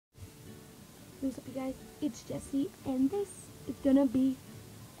What's up, you guys? It's Jessie, and this is gonna be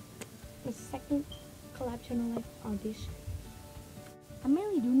the second collab channel like Audition. I'm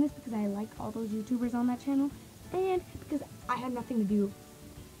mainly doing this because I like all those YouTubers on that channel, and because I had nothing to do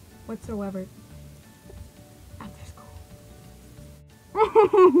whatsoever after school.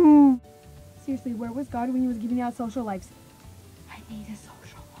 Seriously, where was God when he was giving out social lives? I need a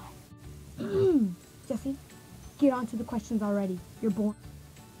social life. Jessie, get on to the questions already. You're bored.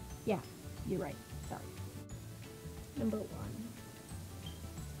 Yeah, you're right. Sorry. Number 1.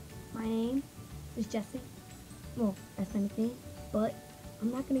 My name is Jessie. Well, that's my nickname, but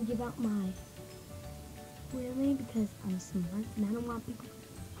I'm not gonna give out my real name because I'm smart and I don't want people to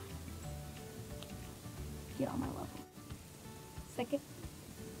get on my level. Second,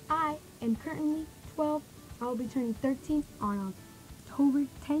 I am currently 12. I will be turning 13 on October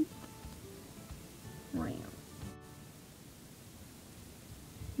 10th.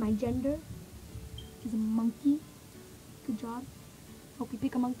 My gender is a monkey. Good job. Hope you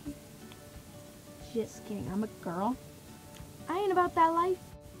pick a monkey. Just kidding, I'm a girl. I ain't about that life.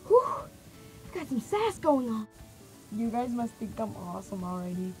 Whew, I've got some sass going on. You guys must think I'm awesome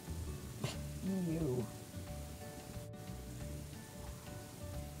already. You.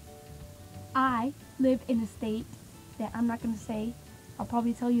 I live in a state that I'm not going to say. I'll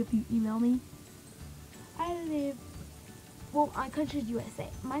probably tell you if you email me. I live, well, our country's USA.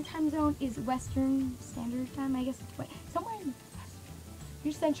 My time zone is Western Standard Time, I guess. Wait, somewhere in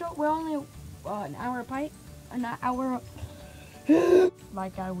you're Central. We're only an hour apart. An hour.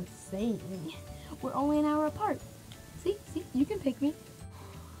 Like I was saying. We're only an hour apart. See, you can pick me.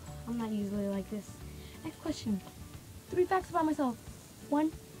 I'm not usually like this. Next question. 3 facts about myself.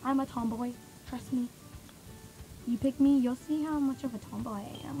 1, I'm a tomboy. Trust me. You pick me, you'll see how much of a tomboy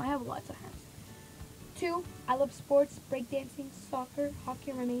I am. I have lots of hands. 2, I love sports, breakdancing, soccer, hockey,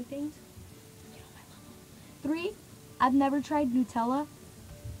 and my main things. 3, I've never tried Nutella.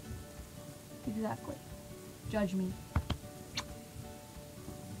 Exactly. Judge me.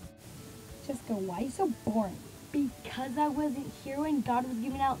 Jessica, why are you so boring? Because I wasn't here when God was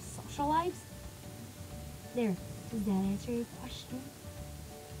giving out social lives? There. Does that answer your question?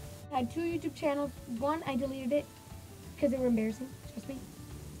 I had 2 YouTube channels. 1, I deleted it because they were embarrassing. Trust me.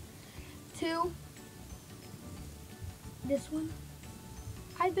 2, this one.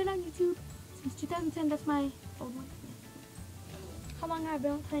 I've been on YouTube since 2010. That's my old one. How long have I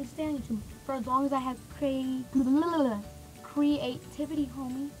been trying to stay on YouTube? For as long as I have creativity,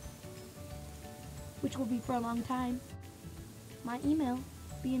 homie. Which will be for a long time. My email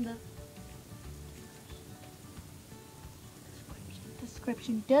be in the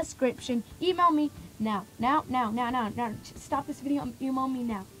description. Email me now. Stop this video and email me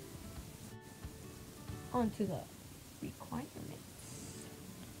now. On to the requirements.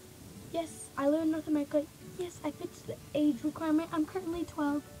 Yes, I live in North America. Yes, I fit the age requirement. I'm currently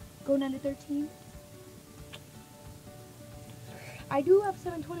 12, going on to 13. I do have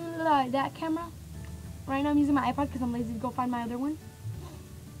 720 that camera. Right now I'm using my iPod because I'm lazy to go find my other one.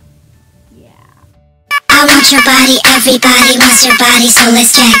 Yeah. I want your body, everybody wants your body, so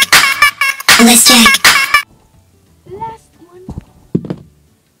let's check. Last one.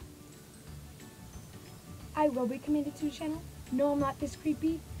 I will be committed to the channel. No, I'm not this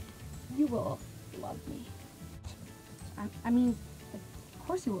creepy. You will love me. I mean, of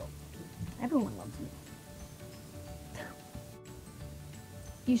course you will. Everyone loves me.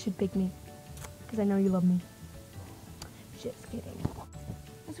 You should pick me. Because I know you love me. Just kidding.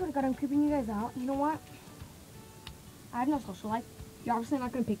 I swear to God, I'm creeping you guys out. You know what? I have no social life. You're obviously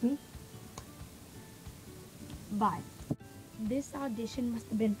not going to pick me. Bye. This audition must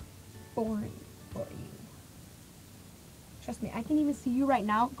have been boring for you. Trust me, I can even see you right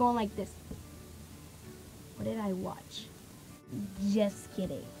now going like this. What did I watch? Just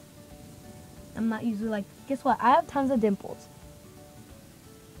kidding. I'm not usually like, guess what? I have tons of dimples.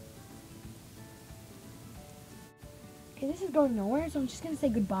 Okay, this is going nowhere, so I'm just going to say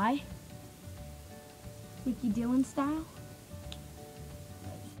goodbye. Mickey Dylan style.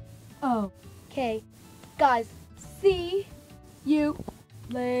 Okay, guys, see you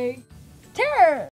later.